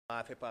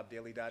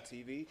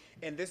HipHopDaily.tv,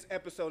 and this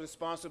episode is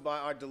sponsored by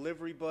our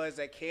delivery buds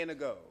at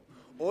Canago.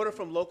 Order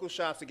from local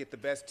shops to get the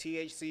best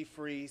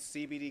THC-free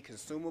CBD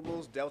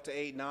consumables,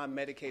 Delta-8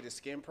 non-medicated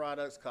skin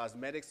products,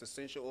 cosmetics,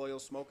 essential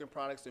oils, smoking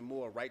products, and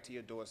more right to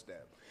your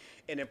doorstep.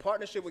 And in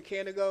partnership with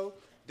Canago,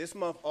 this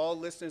month all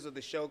listeners of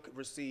the show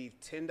receive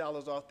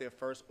 $10 off their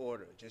first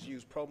order. Just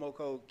use promo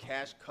code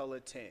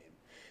CashColor10.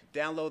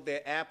 Download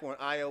their app on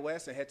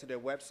iOS and head to their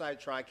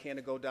website,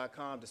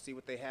 trycanago.com, to see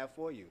what they have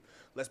for you.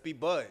 Let's be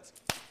buds.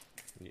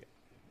 Yeah.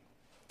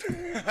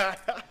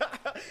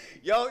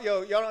 Y'all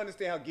don't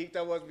understand how geeked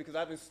I was because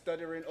I've been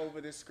stuttering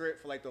over this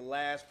script for like the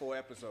last 4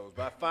 episodes,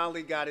 but I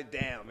finally got it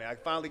down, man.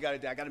 I got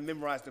it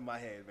memorized in my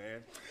head,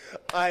 man.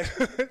 All right.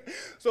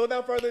 So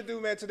without further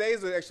ado, man, today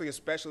is actually a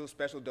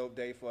special dope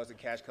day for us at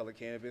Cash Color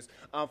Cannabis.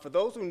 For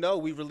those who know,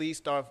 we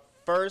released our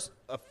first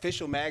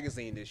official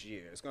magazine this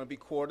year. It's going to be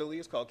quarterly.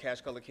 It's called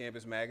Cash Color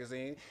Cannabis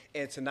Magazine.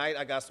 And tonight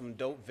I got some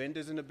dope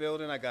vendors in the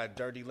building. I got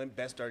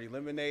Best Dirty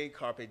Lemonade,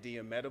 Carpe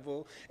Diem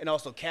Medical, and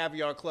also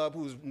Caviar Club,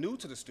 who's new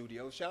to the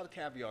studio. Shout out to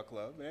Caviar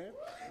Club, man.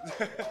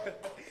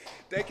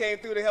 They came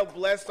through to help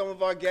bless some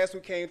of our guests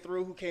who came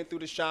through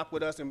the shop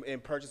with us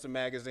and purchased a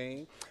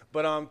magazine.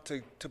 But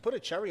to put a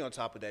cherry on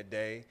top of that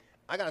day,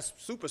 I got a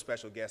super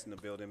special guest in the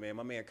building, man.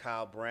 My man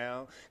Kyle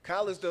Brown.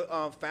 Kyle is the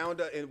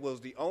founder and was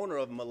the owner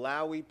of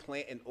Malawi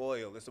Plant and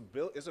Oil. It's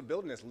a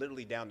building that's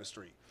literally down the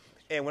street.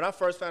 And when I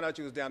first found out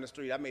you was down the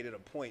street, I made it a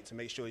point to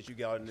make sure that you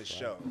got on this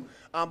show.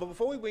 But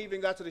before we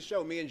even got to the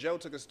show, me and Joe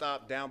took a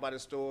stop down by the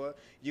store.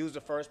 You was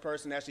the first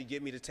person to actually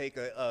get me to take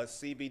a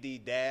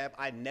CBD dab.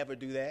 I never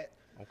do that.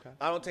 Okay.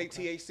 I don't take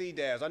THC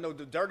dabs. I know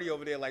the dirty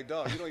over there like,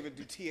 dog, you don't even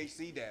do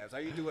THC dabs. How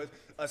you do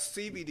a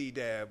CBD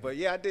dab? But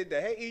yeah, I did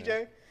that. Hey,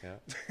 EJ.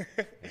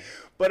 Yeah.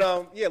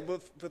 But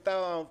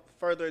without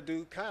further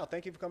ado, Kyle,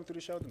 thank you for coming through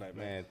the show tonight,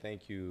 man. Man,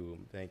 thank you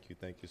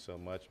so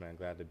much, man.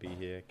 Glad to be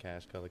here.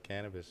 Cash Color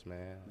Cannabis,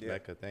 man. Yeah.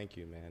 Becca, thank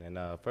you, man.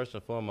 And first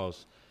and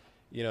foremost,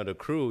 you know, the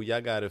crew, y'all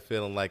got it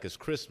feeling like it's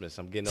Christmas.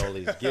 I'm getting all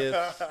these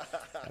gifts,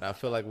 and I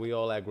feel like we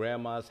all at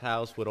grandma's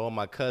house with all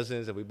my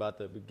cousins, and we about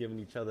to be giving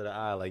each other the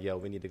eye, like, yo,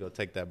 we need to go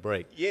take that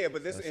break. Yeah,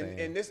 but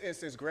in this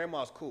instance,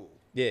 grandma's cool.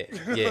 Yeah,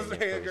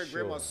 Grandma's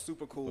sure.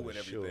 super cool with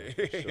everything.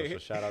 For sure. So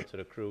shout out to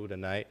the crew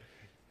tonight.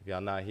 If y'all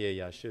not here,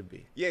 y'all should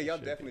be. Yeah, y'all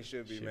definitely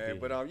should be, man. Be.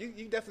 But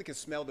you definitely can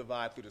smell the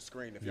vibe through the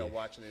screen if y'all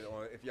watching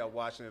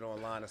it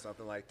online or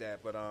something like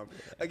that. But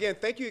again,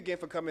 thank you again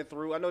for coming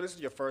through. I know this is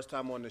your first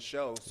time on the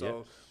show,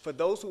 so for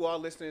those who are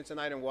listening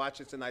tonight and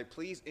watching tonight,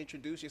 please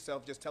introduce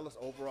yourself. Just tell us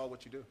overall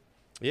what you do.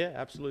 Yeah,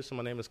 absolutely. So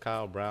my name is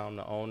Kyle Brown,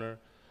 the owner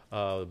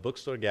of the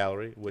Bookstore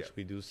Gallery, which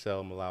we do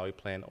sell Malawi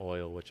Plant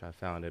Oil, which I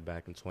founded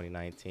back in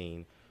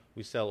 2019.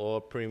 We sell all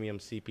premium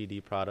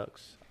CPD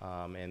products,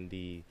 and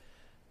the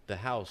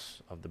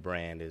house of the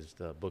brand is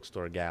the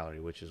Bookstore Gallery,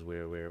 which is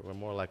where we're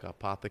more like an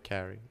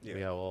apothecary. Yeah.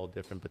 We have all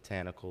different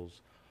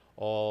botanicals,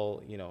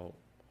 all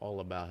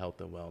about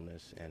health and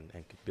wellness and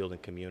building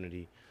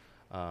community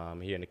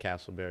here in the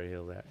Castleberry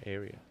Hill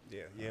area.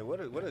 Yeah.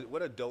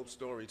 What a dope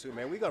story too,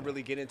 man. We're gonna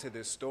really get into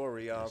this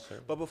story. Yes,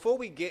 but before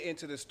we get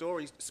into the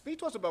story, speak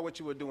to us about what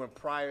you were doing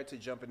prior to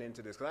jumping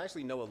into this, because I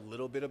actually know a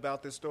little bit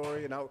about this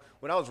story. And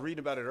when I was reading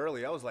about it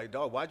earlier, I was like,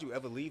 dog, why'd you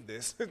ever leave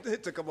this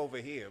to come over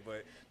here?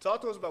 But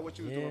talk to us about what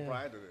you were doing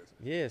prior to this.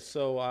 Yeah,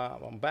 so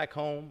I'm back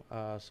home.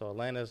 So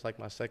Atlanta is like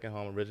my second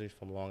home, originally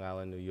from Long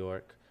Island, New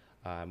York.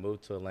 I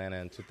moved to Atlanta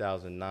in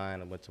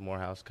 2009. I went to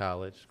Morehouse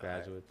College,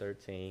 graduated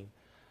 13.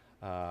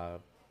 I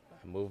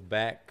moved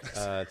back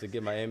to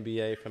get my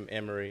MBA from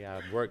Emory.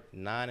 I worked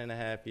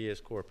 9.5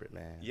 years corporate,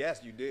 man. Yes,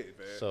 you did,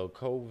 man. So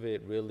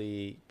COVID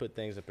really put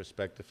things in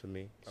perspective for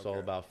me. It's all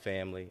about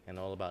family and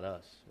all about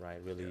us,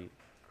 right? Really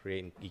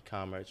creating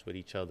e-commerce with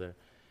each other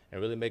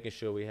and really making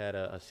sure we had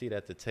a seat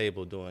at the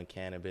table doing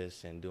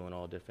cannabis and doing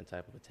all different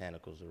type of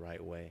botanicals the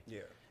right way.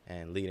 Yeah.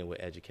 And leading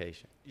with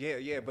education.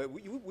 Yeah, but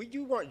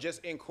you weren't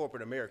just in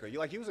corporate America. You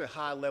was in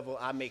high level,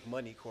 I make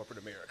money corporate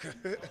America.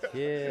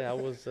 Yeah, I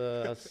was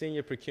a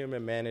senior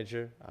procurement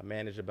manager. I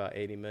managed about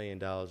 $80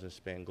 million in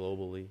spend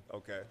globally.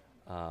 Okay.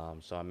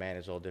 So I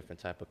managed all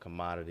different type of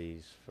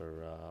commodities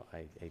for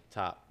a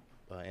top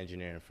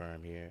engineering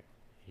firm here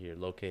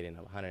located in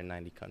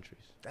 190 countries.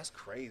 That's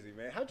crazy,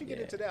 man. How'd you get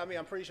into that? I mean,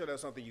 I'm pretty sure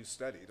that's something you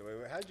studied.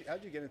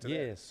 How'd you get into that?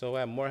 Yeah, so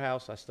at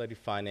Morehouse, I studied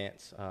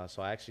finance.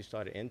 So I actually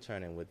started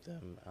interning with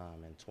them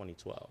in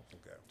 2012.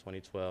 Okay.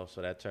 2012,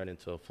 so that turned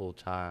into a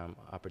full-time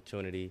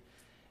opportunity.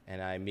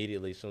 And I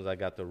immediately, as soon as I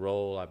got the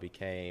role, I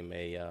became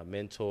a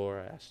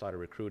mentor. I started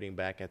recruiting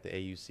back at the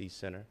AUC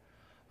Center.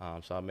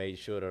 So I made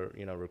sure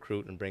to,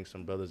 recruit and bring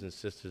some brothers and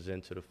sisters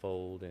into the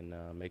fold and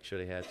make sure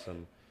they had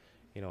some,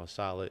 a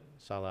solid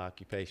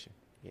occupation.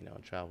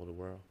 And travel the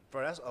world.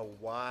 Bro, that's a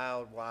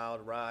wild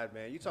ride,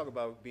 man. You talk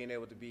about being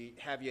able to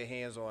have your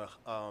hands on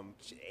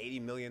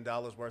 $80 million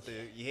worth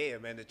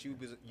of, man, that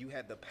you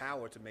had the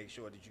power to make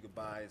sure that you could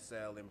buy and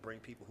sell and bring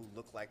people who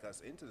look like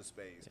us into the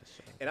space. Yes,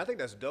 sir. And I think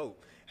that's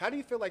dope. How do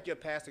you feel like your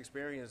past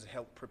experience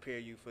helped prepare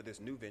you for this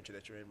new venture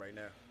that you're in right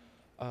now?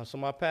 So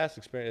my past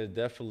experience is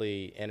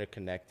definitely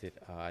interconnected.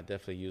 I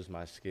definitely use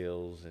my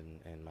skills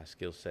and my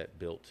skill set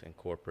built in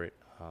corporate.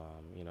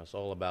 It's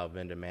all about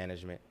vendor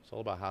management. It's all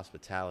about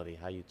hospitality,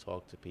 how you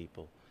talk to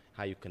people,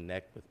 how you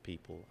connect with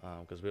people,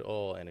 because we're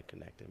all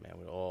interconnected, man.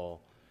 We're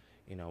all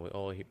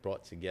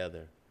brought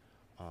together,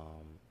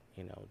 um,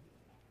 you know,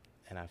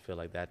 and I feel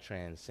like that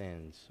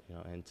transcends,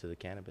 into the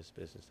cannabis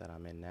business that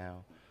I'm in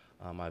now.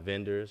 My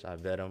vendors, I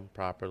vet them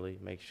properly,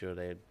 make sure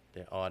they're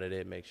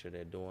audited, make sure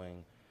they're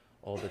doing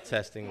all the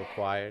testing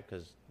required,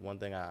 because one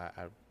thing I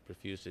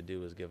refuse to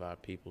do is give our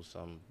people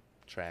some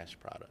trash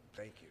product.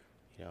 Thank you.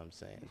 You know what I'm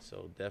saying?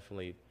 So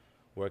definitely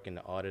working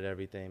to audit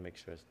everything, make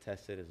sure it's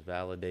tested, it's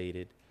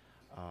validated,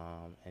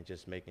 and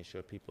just making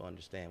sure people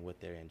understand what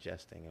they're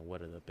ingesting and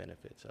what are the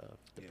benefits of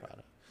the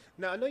product.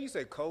 Now I know you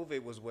said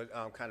COVID was what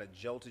kind of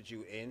jolted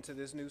you into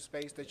this new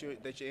space that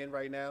you're in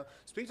right now.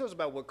 Speak to us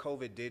about what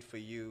COVID did for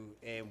you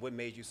and what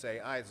made you say,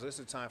 all right, so this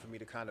is time for me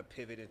to kind of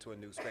pivot into a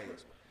new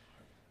space.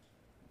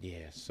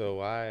 Yeah,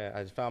 so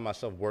I found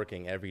myself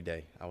working every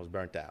day. I was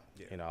burnt out.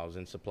 Yeah. I was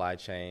in supply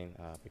chain,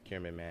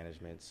 procurement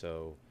management.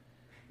 So,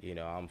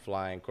 I'm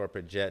flying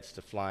corporate jets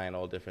to flying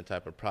all different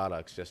type of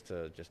products just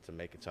to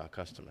make it to our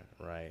customer,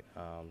 right?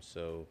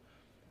 So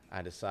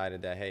I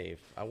decided that, hey, if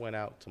I went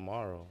out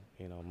tomorrow,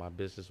 my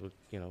business would,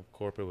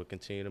 corporate would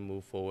continue to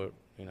move forward,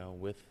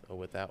 with or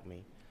without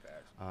me.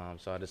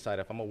 So I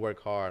decided if I'm gonna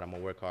work hard, I'm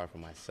gonna work hard for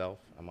myself.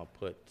 I'm gonna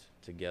put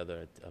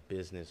together a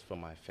business for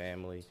my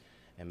family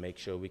and make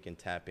sure we can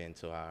tap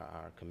into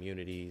our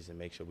communities and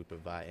make sure we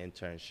provide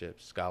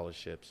internships,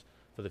 scholarships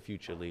for the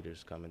future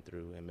leaders coming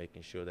through and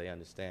making sure they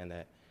understand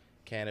that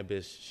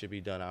cannabis should be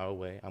done our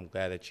way. I'm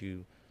glad that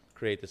you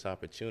create this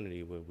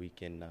opportunity where we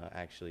can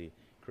actually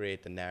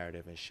create the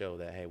narrative and show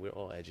that, hey, we're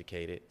all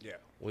educated. Yeah.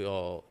 We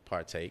all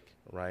partake,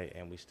 right?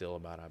 And we still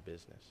about our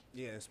business.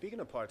 Yeah, and speaking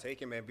of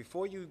partaking, man,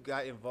 before you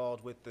got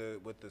involved with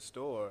the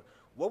store,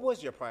 what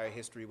was your prior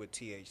history with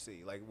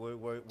THC? Like,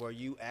 were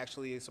you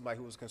actually somebody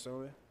who was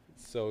consuming?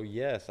 So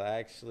yes, I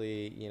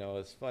actually,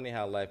 it's funny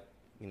how life,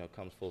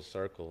 comes full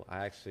circle.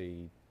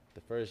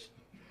 The first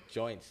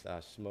joints I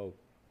smoked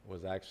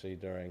was actually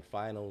during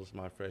finals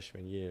my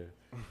freshman year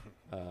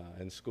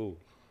in school.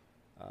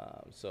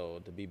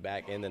 So to be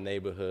back in the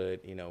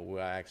neighborhood,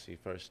 where I actually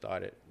first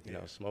started,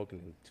 smoking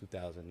in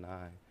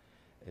 2009,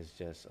 it's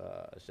just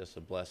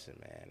a blessing,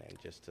 man. And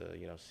just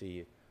to,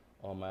 see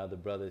all my other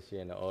brothers here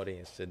in the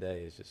audience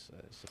today is it's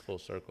a full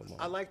circle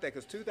moment. I like that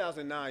because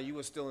 2009, you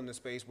were still in the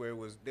space where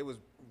there was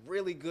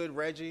really good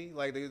Reggie,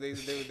 like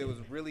there was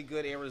really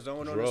good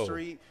Arizona on the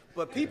street,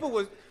 but people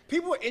were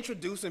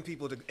introducing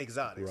people to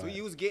exotics. Right. So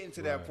you was getting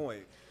to that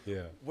point.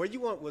 Yeah. Were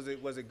you on? Was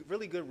it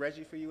really good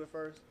Reggie for you at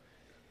first?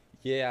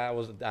 Yeah,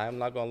 I'm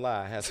not gonna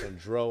lie. I had some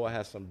Dro. I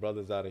had some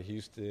brothers out of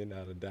Houston,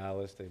 out of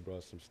Dallas. They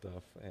brought some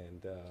stuff,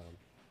 and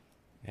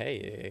hey,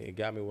 it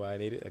got me where I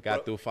needed. I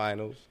got through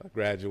finals. I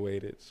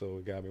graduated, so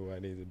it got me where I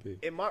needed to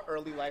be. In my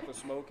early life of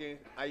smoking,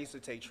 I used to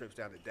take trips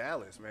down to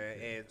Dallas, man,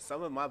 and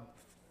some of my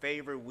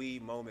favorite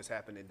weed moments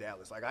happened in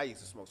Dallas. Like I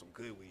used to smoke some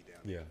good weed down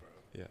there,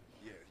 bro.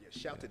 Yeah.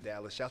 Shout to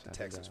Dallas. Shout to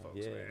Texas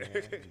folks,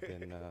 man.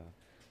 And then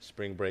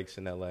spring breaks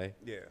in LA.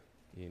 Yeah.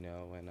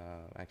 And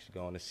actually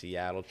going to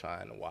Seattle,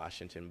 trying the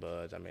Washington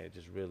buds. I mean, it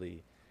just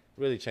really,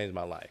 really changed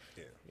my life.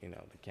 Yeah.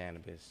 The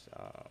cannabis,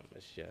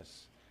 it's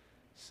just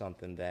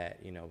something that,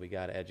 we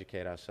got to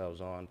educate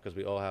ourselves on because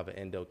we all have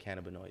an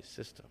endocannabinoid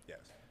system. Yes.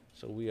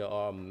 So we are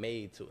all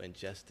made to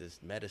ingest this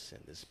medicine,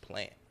 this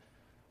plant.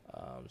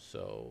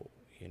 So,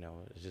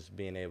 it's just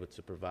being able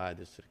to provide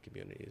this to the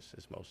community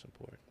is most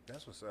important.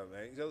 That's what's up,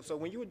 man. So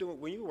when you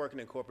were working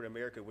in corporate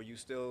America, were you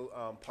still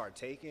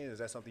partaking? Is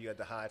that something you had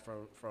to hide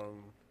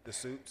from the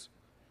suits?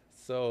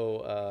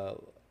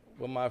 So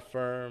with my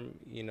firm,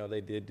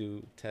 they did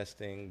do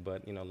testing,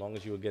 but as long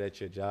as you were good at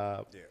your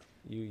job,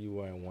 you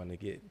weren't one to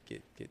get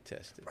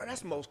tested. Right,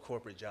 that's most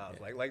corporate jobs.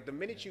 Yeah. Like the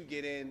minute you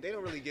get in, they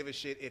don't really give a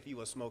shit if you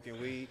were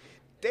smoking weed.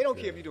 They don't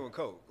care if you're doing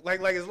coke. Like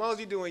as long as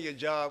you're doing your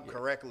job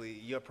correctly,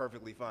 you're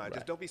perfectly fine. Right.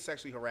 Just don't be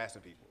sexually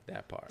harassing people.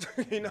 That part.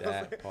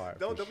 That part.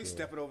 Don't be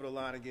stepping over the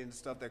line and getting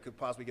stuff that could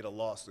possibly get a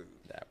lawsuit.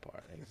 That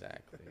part,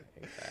 exactly,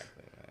 man.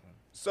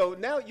 So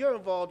now you're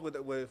involved with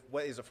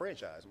what is a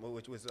franchise,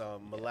 which was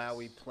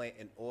Malawi Plant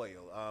and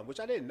Oil,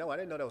 which I didn't know. I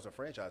didn't know that was a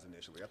franchise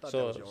initially. I thought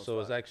that was your own So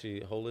it's actually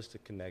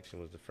Holistic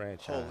Connection was the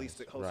franchise.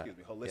 Holistic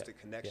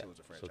Connection was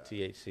the franchise. So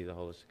THC, the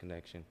Holistic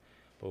Connection.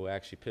 But we're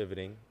actually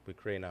pivoting. We're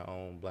creating our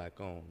own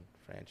black-owned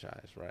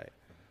franchise, right?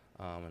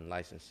 And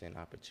licensing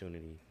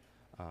opportunity.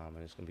 And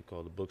it's going to be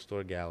called the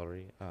Bookstore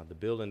Gallery. The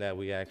building that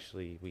we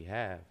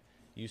have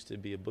used to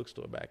be a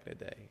bookstore back in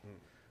the day.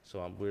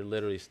 So we're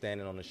literally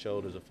standing on the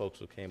shoulders of folks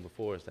who came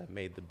before us that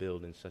made the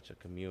building such a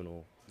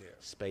communal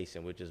space,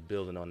 and we're just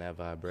building on that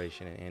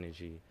vibration and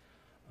energy.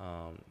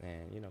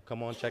 And,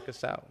 come on, check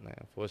us out,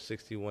 man.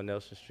 461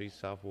 Nelson Street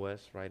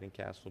Southwest, right in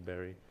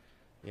Castleberry.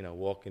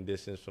 Walking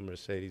distance from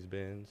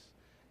Mercedes-Benz.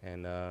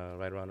 and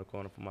right around the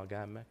corner from my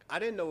guy Mecca. I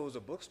didn't know it was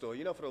a bookstore.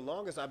 You know, for the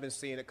longest I've been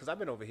seeing it because I've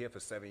been over here for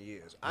 7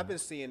 years. I've been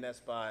seeing that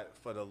spot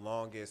for the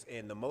longest,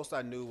 and the most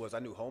I knew was I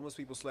knew homeless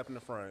people slept in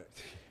the front.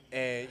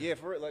 And yeah,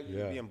 for real, like you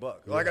being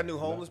Buck. Like I knew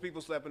homeless people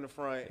slept in the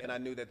front, and I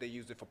knew that they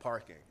used it for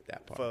parking.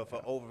 That part,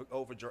 for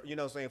over, you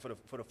know what I'm saying,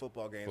 for the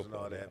football games and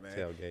all that, man.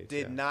 Tailgates,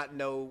 Did not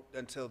know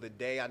until the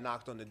day I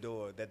knocked on the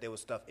door that there was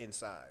stuff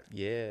inside.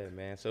 Yeah,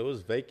 man. So it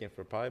was vacant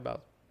for probably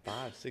about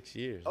 5-6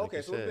 years. Okay,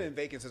 like so it's been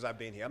vacant since I've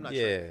been here. I'm not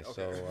yeah,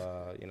 sure. Okay.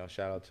 so you know,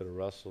 shout out to the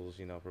Russells,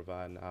 you know,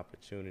 providing the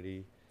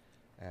opportunity,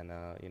 and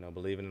you know,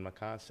 believing in my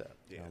concept.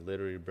 Yeah. You know,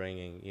 literally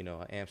bringing, you know,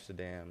 an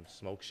Amsterdam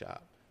smoke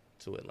shop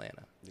to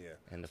Atlanta. Yeah.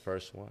 And the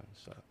first one.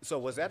 So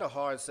was that a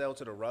hard sell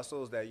to the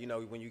Russells that, you know,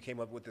 when you came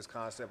up with this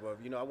concept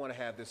of, you know, I want to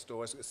have this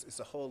store, it's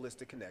a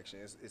holistic connection.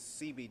 It's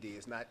CBD.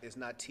 It's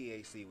not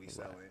THC we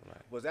selling.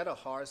 Right. Was that a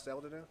hard sell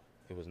to them?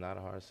 It was not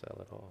a hard sell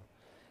at all.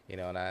 You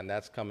know, and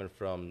that's coming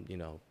from, you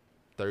know,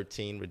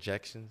 13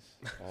 rejections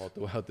all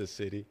throughout the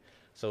city.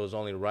 So it was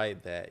only right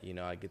that, you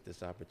know, I get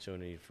this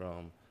opportunity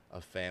from a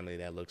family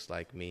that looks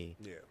like me,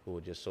 who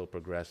are just so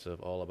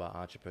progressive, all about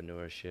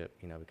entrepreneurship.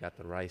 You know, we got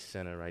the Rice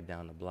Center right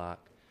down the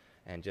block.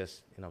 And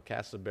just, you know,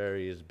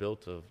 Castleberry is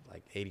built of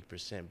like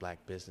 80% black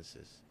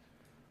businesses.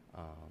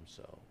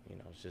 So, you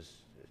know, it's just,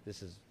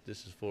 this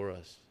is for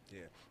us. Yeah.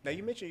 Now,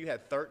 you mentioned you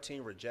had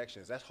 13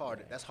 rejections. That's hard.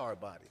 Yeah. That's hard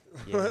body.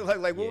 Yeah.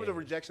 like what were the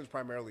rejections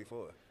primarily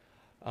for?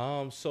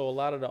 So a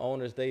lot of the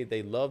owners,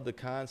 they loved the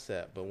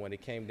concept, but when it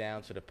came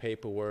down to the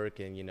paperwork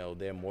and, you know,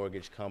 their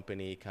mortgage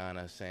company kind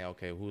of saying,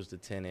 okay, who's the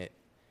tenant?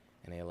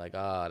 And they're like,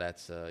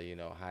 that's a, you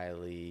know,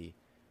 highly,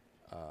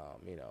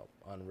 you know,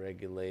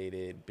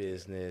 unregulated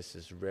business.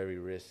 It's very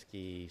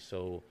risky.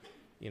 So,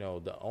 you know,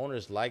 the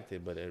owners liked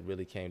it, but it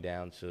really came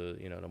down to,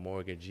 you know, the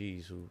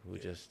mortgagees who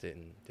just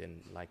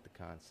didn't like the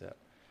concept.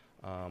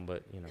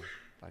 But, you know,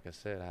 like I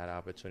said, I had an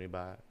opportunity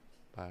by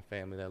a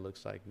family that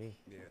looks like me.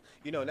 Yeah.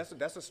 You know, and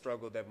that's a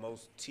struggle that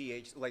most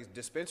like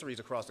dispensaries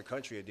across the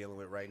country are dealing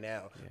with right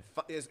now.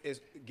 Yeah. Is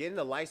getting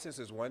a license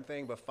is one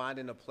thing, but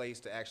finding a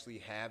place to actually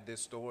have this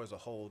store is a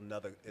whole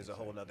nother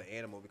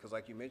animal, because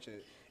like you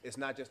mentioned, it's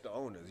not just the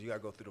owners. You got to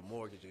go through the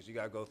mortgages. You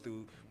got to go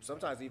through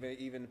sometimes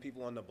even the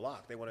people on the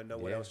block. They want to know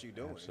what else you're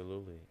doing.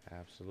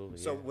 Absolutely.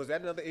 So was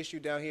that another issue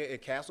down here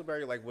at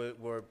Castleberry? Like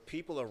were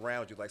people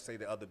around you, like say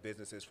the other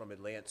businesses from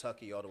Atlanta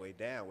all the way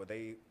down, were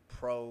they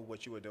pro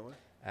what you were doing?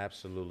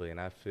 Absolutely, and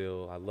I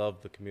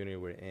love the community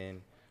we're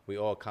in. We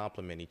all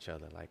complement each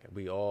other. Like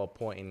we all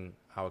pointing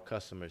our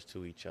customers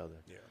to each other.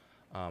 Yeah.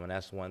 And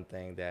that's one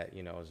thing that,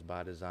 you know, is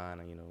by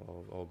design, and, you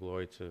know, all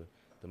glory to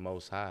the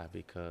Most High,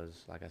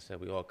 because like I said,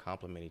 we all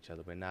complement each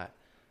other. We're not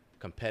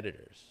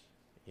competitors.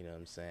 You know what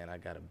I'm saying? I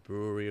got a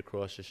brewery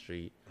across the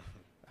street.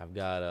 I've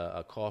got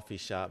a coffee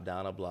shop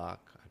down a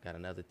block. I've got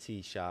another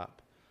tea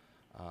shop.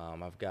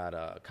 I've got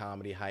a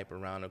comedy hype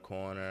around the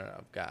corner.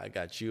 I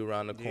got you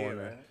around the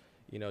corner. Right.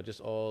 You know,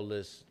 just all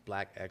this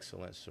black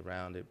excellence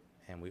surrounded,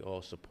 and we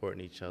all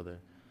supporting each other.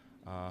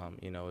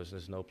 You know,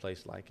 there's no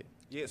place like it.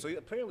 Yeah. So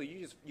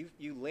apparently,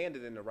 you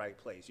landed in the right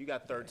place. You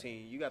got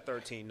 13. You got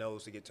 13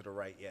 no's to get to the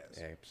right yes.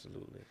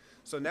 Absolutely.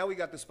 So now we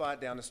got the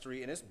spot down the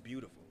street, and it's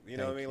beautiful. You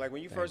know what I mean? Like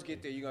when you first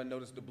get there, you're gonna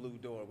notice the blue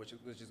door, which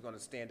is gonna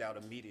stand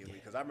out immediately.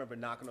 Because I remember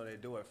knocking on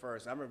that door at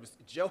first. I remember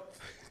Joe.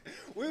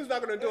 We was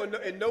knocking on the door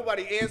and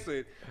nobody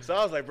answered. So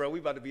I was like, bro, we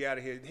about to be out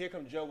of here. Here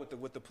comes Joe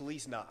with the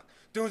police knock.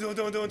 Just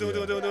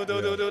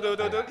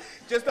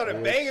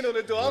started banging on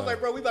the door. I was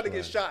like, bro, we about to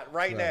get shot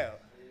right now.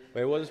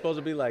 But it wasn't supposed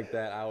to be like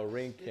that. Our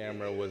Ring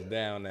camera was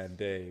down that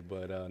day,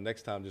 but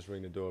next time just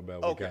ring the doorbell.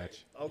 We got you.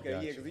 Okay,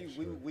 yeah, because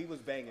we was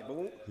banging.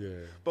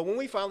 But when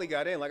we finally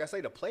got in, like I say,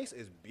 the place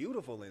is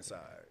beautiful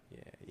inside.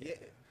 Yeah.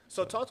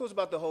 So talk to us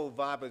about the whole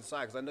vibe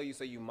inside, because I know you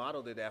say you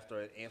modeled it after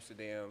an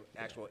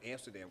actual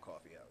Amsterdam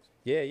coffee house.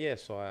 Yeah.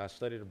 So I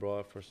studied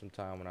abroad for some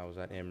time when I was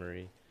at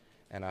Emory,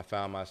 and I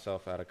found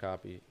myself at a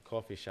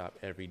coffee shop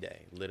every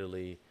day,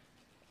 literally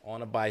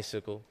on a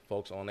bicycle,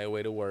 folks on their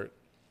way to work.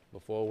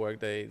 Before work,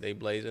 they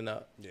blazing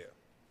up. Yeah.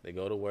 They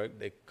go to work,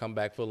 they come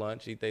back for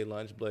lunch, eat their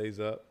lunch,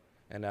 blaze up,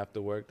 and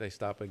after work, they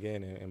stop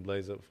again and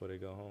blaze up before they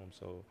go home.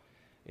 So,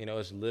 you know,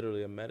 it's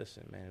literally a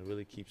medicine, man. It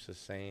really keeps us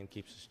sane,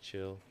 keeps us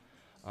chill.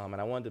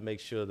 And I wanted to make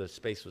sure the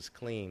space was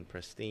clean,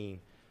 pristine,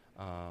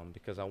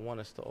 because I want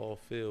us to all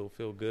feel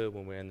good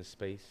when we're in the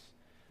space.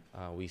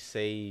 We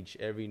sage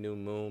every new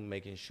moon,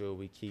 making sure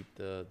we keep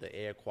the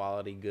air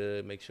quality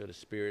good, make sure the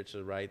spirits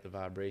are right, the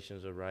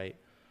vibrations are right.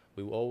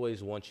 We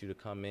always want you to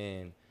come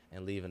in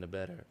and leave in a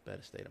better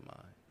state of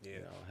mind. Yeah. You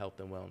know, health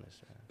and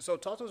wellness. Man. So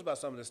talk to us about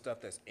some of the stuff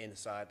that's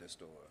inside the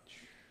store.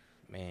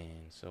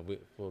 Man, so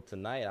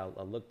tonight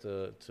I'll look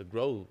to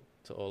grow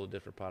to all the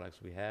different products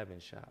we have in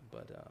shop.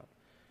 But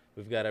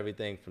we've got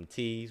everything from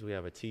teas. We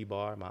have a tea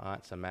bar. My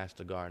aunt's a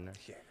master gardener.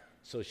 Yeah.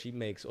 So she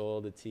makes all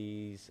the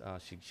teas.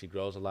 She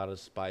grows a lot of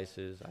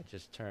spices. I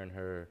just turned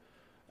her,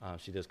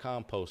 she does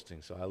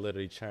composting. So I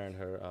literally turned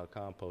her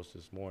compost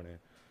this morning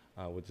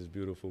with this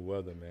beautiful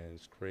weather, man.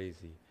 It's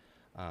crazy.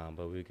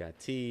 But we've got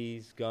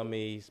teas,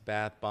 gummies,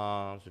 bath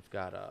bombs. We've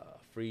got a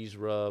freeze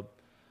rub,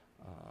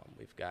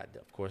 We've got,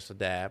 of course, a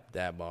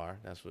dab bar.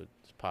 That's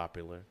what's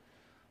popular.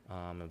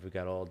 And we've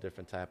got all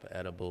different type of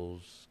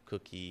edibles,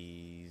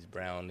 cookies,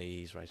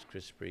 brownies, Rice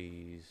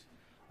Krispies.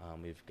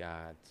 We've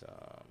got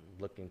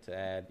looking to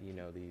add,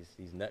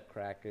 these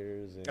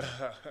nutcrackers and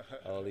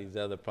all these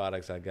other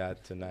products I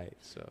got tonight.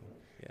 So,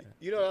 yeah.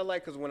 You know what I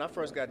like? Because when I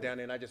first got down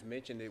there, and I just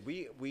mentioned it,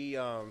 we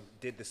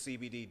did the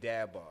CBD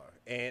dab bar,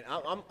 and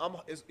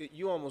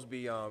you almost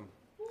be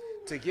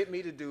to get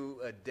me to do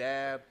a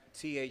dab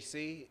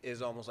THC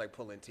is almost like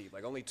pulling teeth.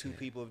 Like only two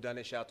people have done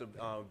it. Shout to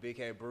Big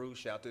Head Brew.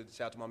 Shout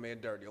to my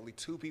man Dirty. Only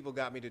two people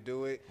got me to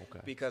do it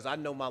because I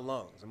know my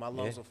lungs, and my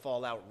lungs will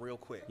fall out real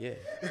quick. Yeah,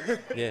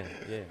 yeah.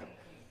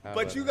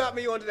 But you got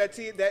me onto that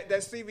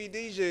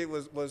CBD shit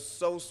was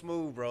so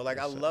smooth, bro. Like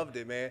I loved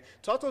it, man.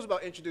 Talk to us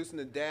about introducing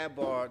the dab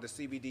bar, the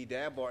CBD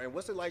dab bar, and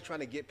what's it like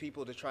trying to get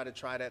people to try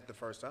that the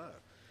first time?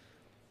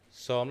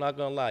 So I'm not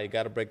gonna lie, you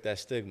gotta break that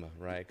stigma,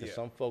 right? Because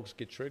some folks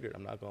get triggered.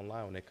 I'm not gonna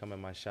lie, when they come in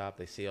my shop,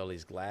 they see all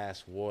these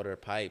glass water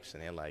pipes,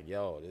 and they're like,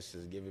 "Yo, this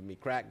is giving me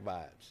crack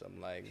vibes."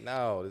 I'm like,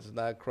 "No, this is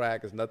not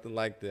crack. It's nothing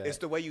like that." It's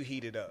the way you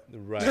heat it up.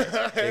 Right.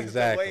 Exactly.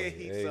 Exactly. The way it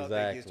heats up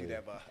that gives you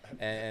that vibe.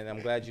 And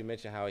I'm glad you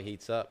mentioned how it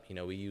heats up.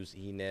 We use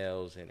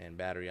e-nails and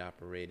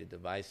battery-operated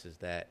devices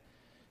that,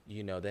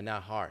 they're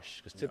not harsh.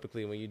 Because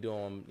typically when you're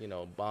doing,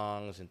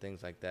 bongs and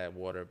things like that,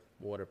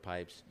 water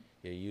pipes,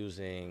 you're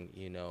using,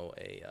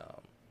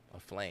 a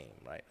flame,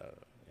 right?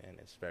 And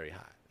it's very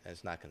hot. And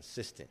it's not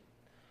consistent.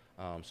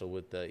 So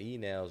with the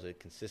e-nails, it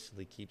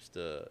consistently keeps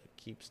the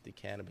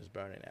cannabis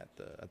burning at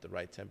the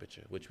right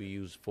temperature, which we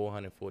use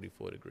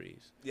 444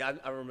 degrees. Yeah,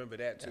 I remember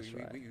that too. That's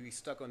right. We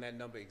stuck on that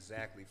number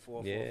exactly,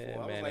 444. Yeah,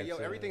 I man, was like, yo,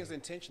 everything is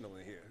intentional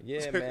in here.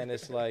 Yeah, man,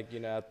 it's like,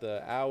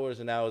 after hours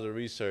and hours of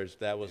research,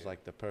 that was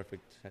like the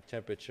perfect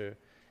temperature.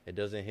 It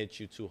doesn't hit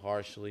you too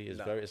harshly.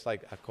 It's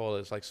like, I call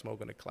it, it's like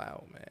smoking a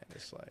cloud, man.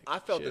 It's like, I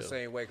felt chill. the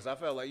same way because I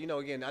felt like,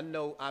 again, I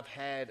know I've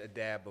had a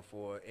dab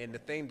before. And the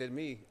thing to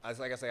me,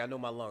 like I say, I know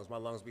my lungs. My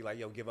lungs be like,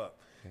 yo, give up.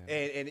 Yeah.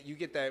 And you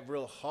get that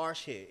real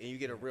harsh hit and you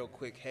get a real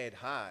quick head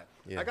high.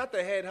 Yeah. I got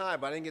the head high,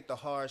 but I didn't get the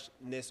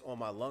harshness on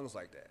my lungs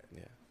like that.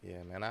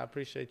 Yeah, man. I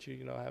appreciate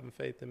you, having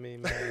faith in me,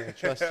 man, and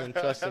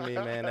trusting me,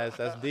 man.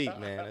 That's deep,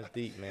 man. That's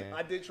deep, man.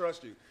 I did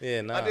trust you.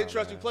 Yeah, I did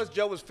trust you. Plus,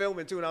 Joe was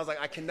filming too, and I was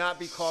like, I cannot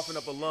be coughing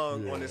up a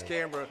lung on this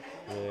camera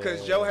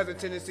because Joe has a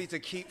tendency to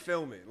keep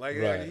filming. Like,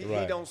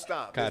 he don't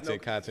stop.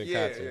 Content, right?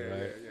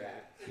 Yeah.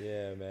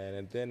 Yeah, man.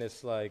 And then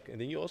it's like, and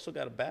then you also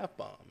got a bath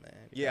bomb,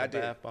 man. I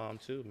did. Bath bomb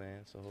too,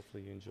 man. So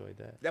hopefully you enjoyed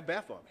that. That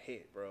bath bomb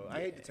hit, bro. I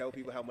hate to tell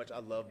people how much I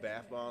love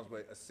bath bombs,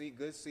 but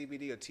good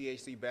CBD or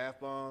THC bath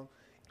bomb.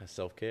 That's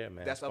self-care,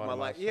 man. That's up my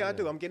life. Yeah, I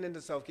do. I'm getting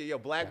into self-care. Yo,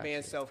 black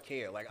man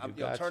self-care. Like, I'm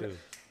turning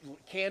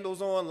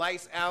candles on,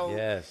 lights out.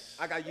 Yes.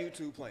 I got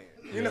YouTube playing.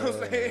 You know what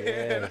I'm saying?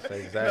 Yes,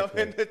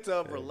 exactly. I'm in the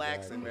tub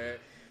relaxing, man.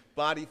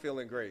 Body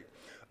feeling great.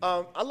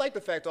 I like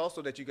the fact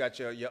also that you got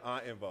your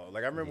aunt involved.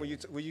 Like I remember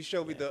when you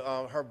showed me the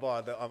her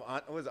bar, the aunt,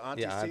 what was it,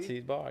 Auntie's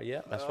Auntie's bar.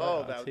 Yeah, that's right.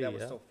 Oh, that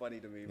was so funny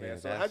to me, man.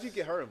 So how'd you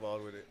get her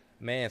involved with it?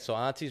 Man, so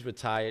Auntie's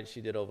retired.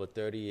 She did over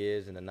 30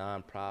 years in a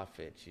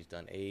nonprofit. She's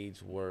done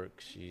AIDS work.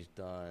 She's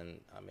done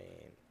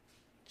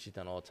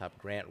all type of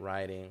grant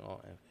writing.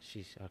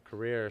 Her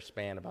career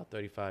spanned about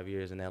 35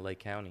 years in LA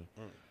County.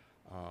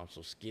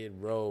 So Skid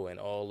Row and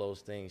all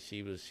those things.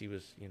 She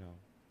was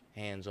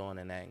hands on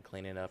in that and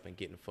cleaning up and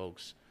getting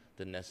folks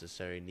the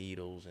necessary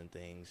needles and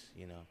things,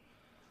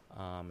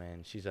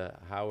 and she's a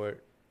Howard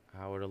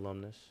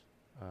alumnus,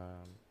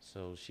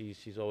 so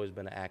she's always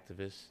been an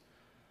activist,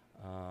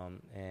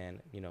 and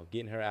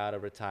getting her out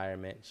of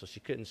retirement, so she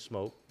couldn't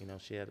smoke,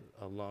 she had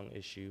a lung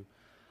issue,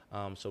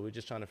 so we're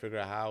just trying to figure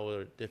out how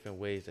are different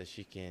ways that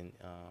she can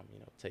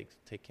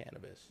take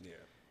cannabis,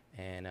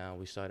 and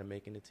we started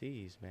making the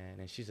teas, man,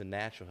 and she's a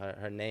natural.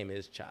 Her name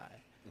is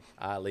Chai.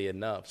 Oddly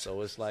enough, so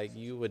it's like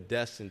you were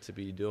destined to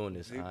be doing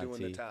this, Auntie.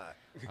 Doing the tie.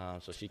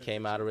 So she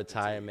came out of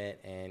retirement,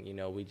 and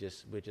we're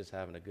just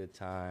having a good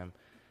time.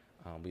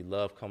 We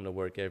love coming to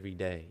work every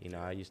day.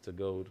 I used to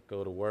go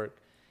to work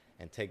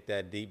and take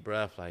that deep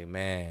breath, like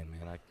man,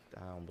 I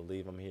don't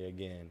believe I'm here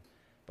again.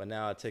 But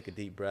now I take a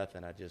deep breath,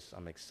 and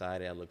I'm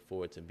excited. I look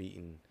forward to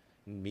meeting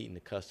the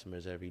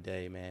customers every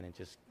day, man, and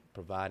just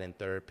providing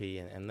therapy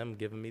and them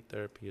giving me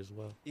therapy as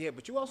well. Yeah,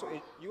 but you also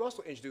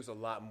introduce a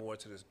lot more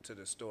to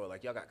the store.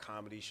 Like y'all got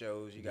comedy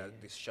shows, you got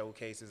these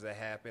showcases that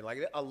happen. Like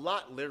a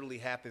lot literally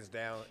happens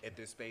down at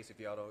this space.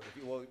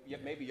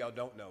 Maybe y'all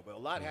don't know, but a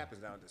lot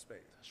happens down at this space.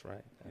 That's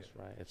right.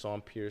 Right. It's on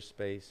Pure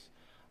Space.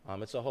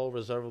 It's a whole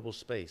reservable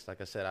space.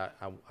 Like I said,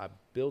 I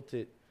built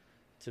it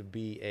to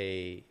be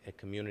a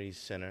community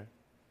center,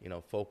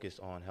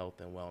 focused on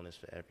health and wellness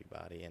for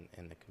everybody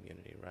in the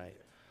community, right?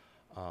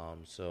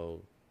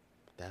 So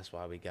that's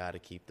why we got to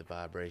keep the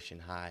vibration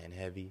high and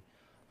heavy.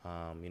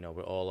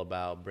 We're all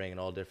about bringing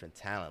all different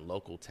talent,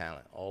 local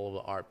talent. All of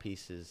the art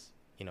pieces,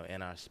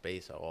 in our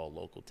space are all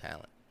local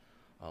talent.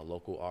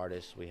 Local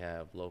artists, we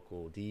have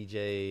local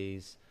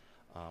DJs,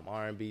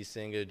 R&B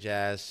singers,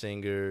 jazz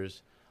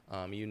singers,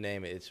 you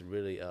name it. It's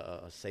really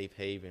a safe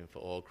haven for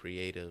all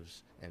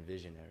creatives and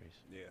visionaries.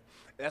 Yeah,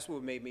 that's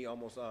what made me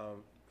almost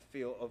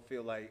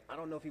feel like I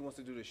don't know if he wants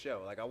to do the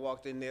show. Like I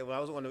walked in there when I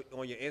was on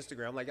your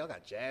Instagram. I'm like, y'all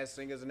got jazz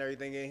singers and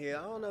everything in here.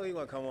 I don't know if he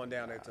want to come on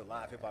down there to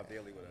Live Hip Hop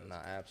Daily with us. Nah,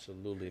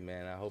 absolutely,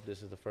 man. I hope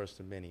this is the first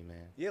of many,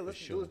 man. Yeah, let's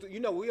sure. You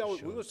know, we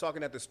was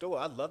talking at the store.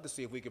 I'd love to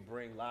see if we could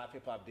bring Live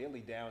Hip Hop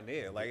Daily down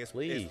there. Like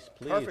it's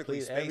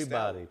perfectly spaced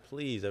out.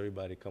 Please,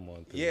 everybody, come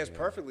on through. Yeah, it's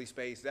perfectly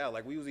spaced out.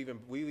 Like we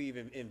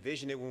even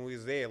envisioned it when we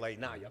was there. Like,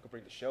 nah, y'all could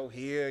bring the show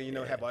here. You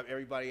know, have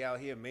everybody out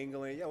here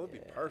mingling. Yeah, it would be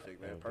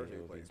perfect, man.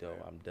 Perfect place. Dope.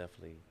 Man. I'm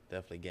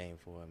definitely game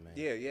for it, man.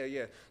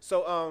 Yeah.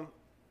 So,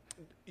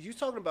 you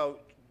talking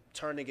about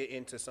turning it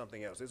into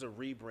something else? There's a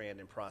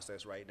rebranding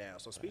process right now.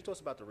 So, speak to us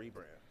about the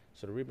rebrand.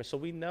 So the rebrand. So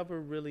we never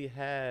really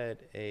had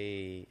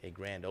a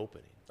grand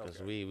opening because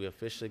we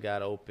officially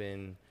got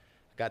open.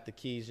 Got the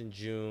keys in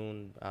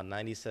June.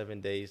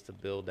 97 days to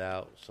build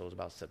out. So it was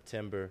about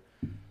September.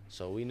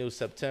 So we knew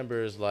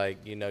September is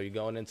like, you know, you're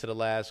going into the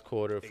last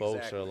quarter. Exactly.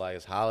 Folks are like,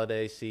 it's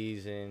holiday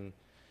season.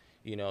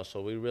 You know,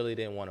 so we really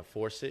didn't want to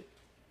force it.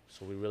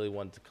 So we really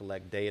wanted to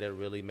collect data,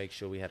 really make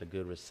sure we had a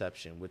good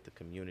reception with the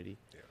community.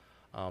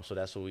 Yeah. So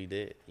that's what we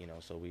did. You know,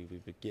 so we've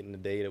been getting the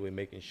data. We're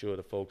making sure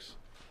the folks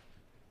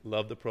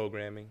love the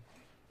programming.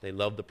 They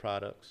love the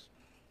products.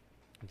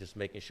 Just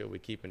making sure we're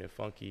keeping it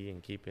funky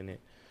and keeping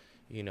it,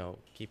 you know,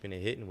 keeping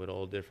it hitting with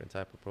all different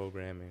type of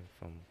programming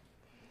from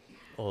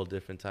all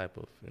different type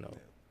of, you know,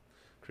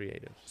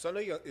 creatives. So I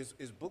know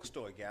it's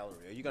bookstore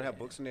gallery. Are you gonna have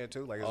books in there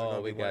too? Like,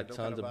 we got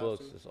tons of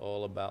books. Too? It's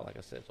all about, like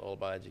I said, it's all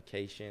about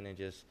education and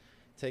just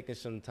taking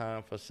some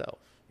time for self.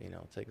 You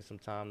know, taking some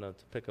time to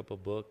pick up a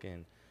book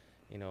and,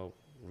 you know,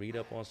 read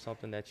up on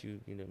something that you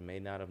know may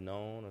not have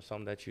known or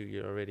something that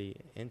you're already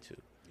into.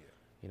 Yeah.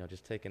 You know,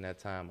 just taking that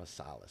time of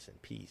solace and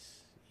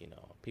peace. You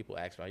know, people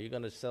ask me, "Are you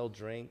gonna sell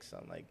drinks?"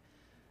 I'm like,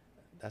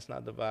 that's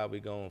not the vibe we're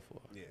going for.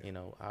 Yeah. You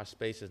know, our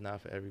space is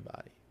not for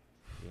everybody.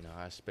 You know,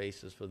 our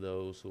space is for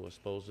those who are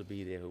supposed to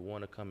be there, who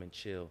want to come and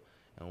chill,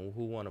 and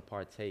who want to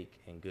partake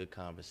in good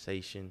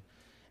conversation.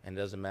 And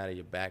it doesn't matter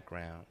your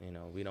background. You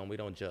know, we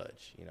don't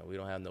judge. You know, we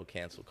don't have no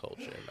cancel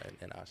culture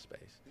in our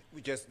space.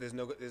 There's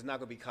not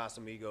gonna be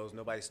Casamigos.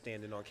 Nobody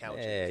standing on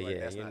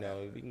couches. You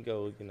know, we can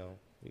go. You know,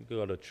 we can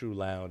go to a True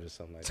Lounge or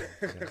something like that.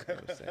 You know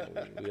what I'm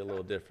saying? We're a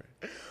little different.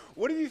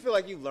 What do you feel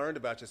like you learned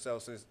about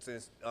yourself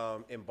since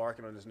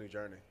embarking on this new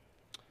journey?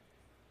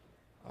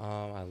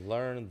 I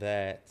learned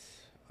that.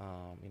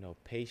 You know,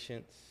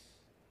 patience,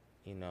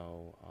 you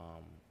know,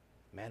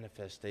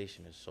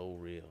 manifestation is so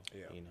real.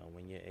 Yeah. You know,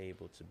 when you're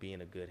able to be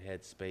in a good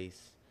headspace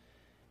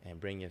and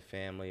bring your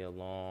family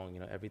along, you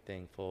know,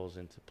 everything falls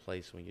into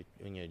place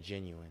when you're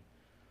genuine.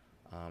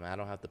 I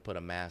don't have to put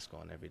a mask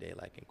on every day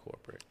like in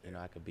corporate. You know,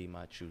 I could be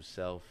my true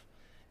self,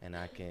 and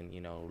I can, you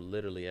know,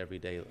 literally every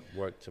day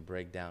work to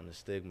break down the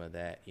stigma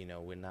that, you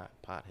know, we're not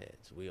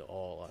potheads. We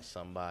all are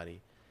somebody,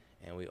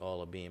 and we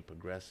all are being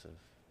progressive.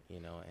 You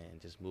know, and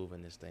just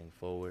moving this thing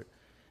forward.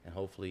 And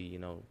hopefully, you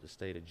know, the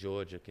state of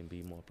Georgia can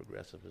be more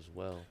progressive as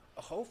well.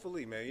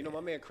 Hopefully, man. You know,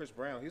 my man Chris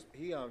Brown,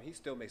 he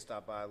still may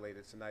stop by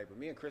later tonight, but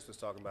me and Chris was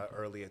talking about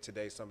earlier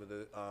today some of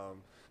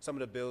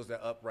the bills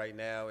that are up right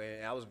now,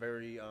 and I was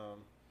very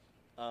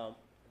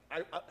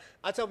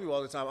I tell people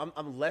all the time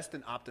I'm less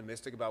than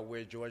optimistic about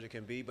where Georgia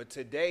can be, but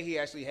today he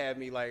actually had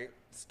me like,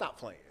 stop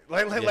playing.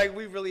 Like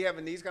we really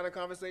having these kind of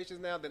conversations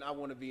now. Then I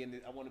want to be in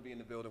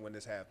the building when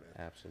this happens.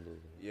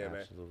 Absolutely. Yeah,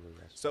 absolutely.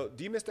 Man. So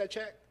do you miss that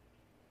check?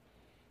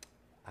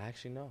 I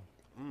actually no.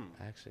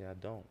 Actually, I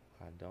don't.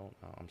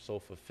 I'm so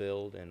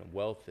fulfilled, and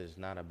wealth is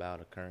not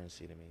about a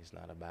currency to me.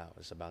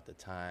 It's about the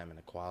time and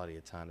the quality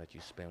of time that you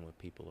spend with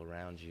people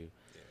around you.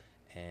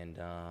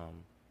 Yeah.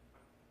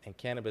 And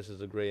cannabis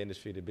is a great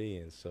industry to be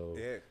in, so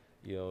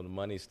you know the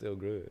money's still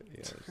good. You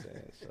know what I'm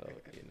saying? So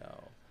you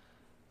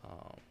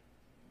know,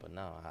 but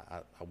no,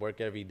 I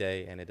work every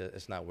day, and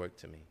it's not work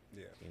to me.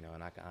 Yeah. You know,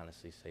 and I can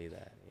honestly say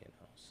that. You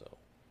know, so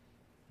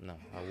no,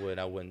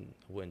 I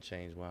wouldn't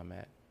change where I'm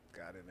at.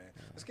 Got it, man.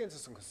 Let's get into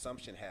some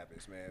consumption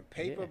habits, man.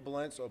 Paper,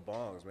 blunts, or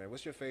bongs, man.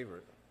 What's your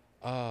favorite?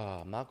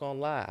 I'm not gonna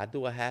lie. I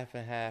do a half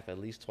and half at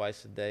least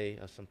twice a day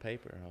of some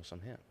paper or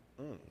some hemp.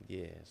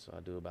 Yeah, so I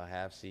do about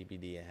half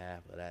CBD and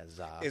half of that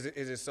ZA. Is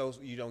it so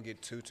you don't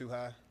get too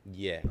high?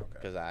 Yeah,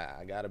 because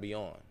I got to be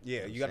on.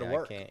 Yeah, you got to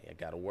work. I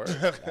got to work.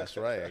 That's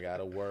right. I got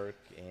to work.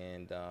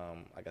 And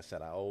like I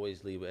said, I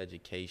always leave with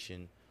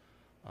education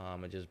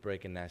and just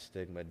breaking that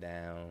stigma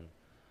down.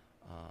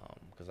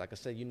 Because like I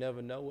said, you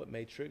never know what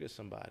may trigger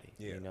somebody.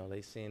 Yeah. You know,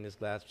 they see in this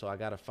glass. So I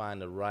got to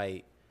find the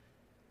right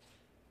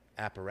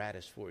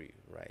apparatus for you,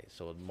 right?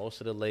 So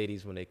most of the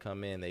ladies, when they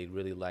come in, they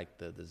really like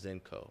the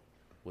Zenko,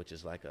 which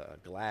is like a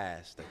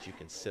glass that you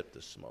can sip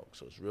the smoke.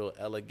 So it's real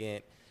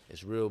elegant.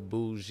 It's real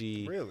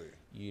bougie. Really?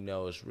 You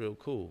know, it's real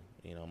cool.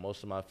 You know,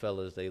 most of my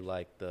fellas, they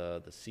like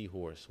the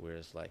Seahorse, where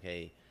it's like,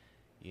 hey,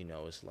 you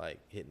know, it's like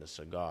hitting a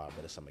cigar,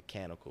 but it's a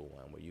mechanical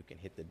one where you can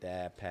hit the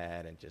dab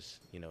pad and just,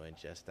 you know,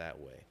 ingest that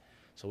way.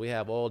 So we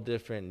have all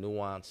different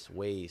nuanced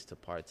ways to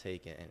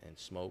partake and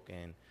smoke.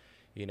 And,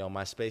 you know,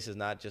 my space is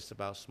not just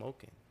about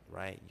smoking,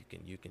 right?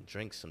 You can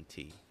drink some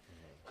tea.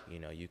 Mm-hmm. You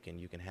know, you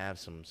can have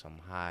some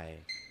high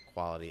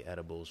quality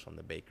edibles from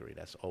the bakery.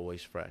 That's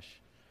always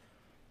fresh.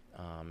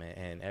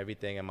 And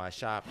everything in my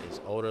shop is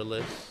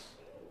odorless.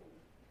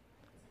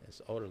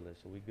 It's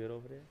odorless. Are we good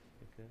over there?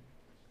 We good?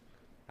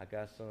 I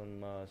got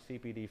some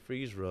CPD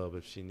freeze rub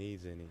if she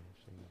needs any.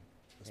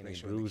 Let's Any make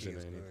sure bruising the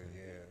or key is good. anything.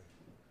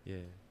 Yeah.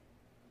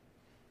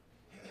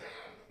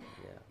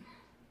 Yeah.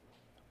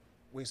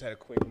 We just had a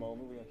quick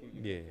moment. We gonna keep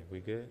you. Yeah,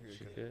 we good? Good,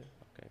 She good. good?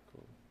 Okay,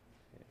 cool.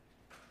 Yeah.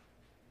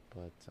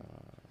 But,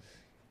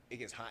 It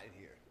gets hot in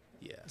here.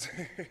 yeah.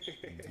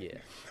 Yeah.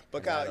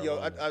 But I got Kyle, it yo,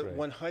 on I the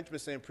spread.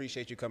 100%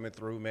 appreciate you coming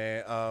through,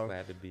 man.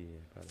 Glad to be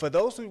here, brother. For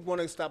those who want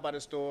to stop by the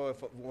store,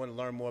 if want to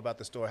learn more about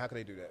the store, how can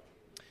they do that?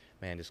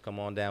 Man, just come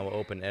on down. We're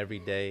open every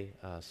day,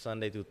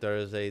 Sunday through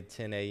Thursday,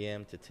 10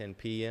 a.m. to 10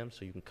 p.m.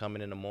 So you can come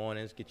in the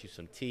mornings, get you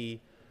some tea,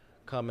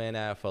 come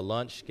in for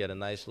lunch, get a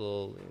nice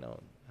little,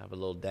 have a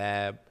little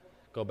dab,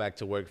 go back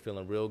to work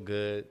feeling real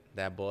good.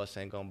 That boss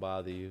ain't going to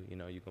bother you. You're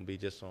going to be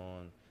just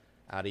out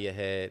of your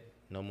head,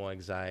 no more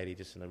anxiety,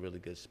 just in a really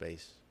good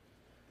space.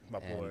 My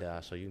boy.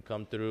 And so you can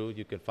come through.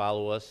 You can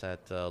follow us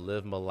at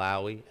Live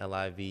Malawi,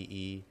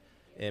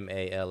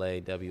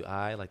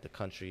 LIVEMALAWI, like the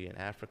country in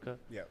Africa.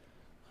 Yep.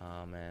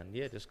 And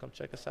yeah, just come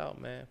check us out,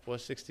 man.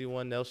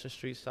 461 Nelson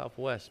Street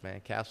Southwest, man.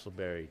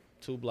 Castleberry,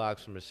 2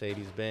 blocks from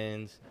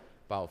Mercedes-Benz,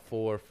 about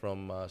 4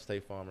 from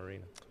State Farm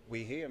Arena.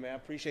 We here, man. I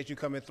appreciate you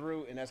coming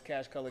through, and that's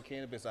Cash Color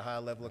Cannabis, a high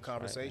level of That's right,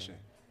 conversation.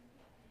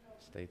 man.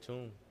 Stay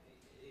tuned.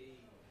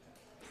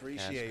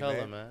 Appreciate it, Color,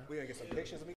 man. man. We gonna get some pictures of me.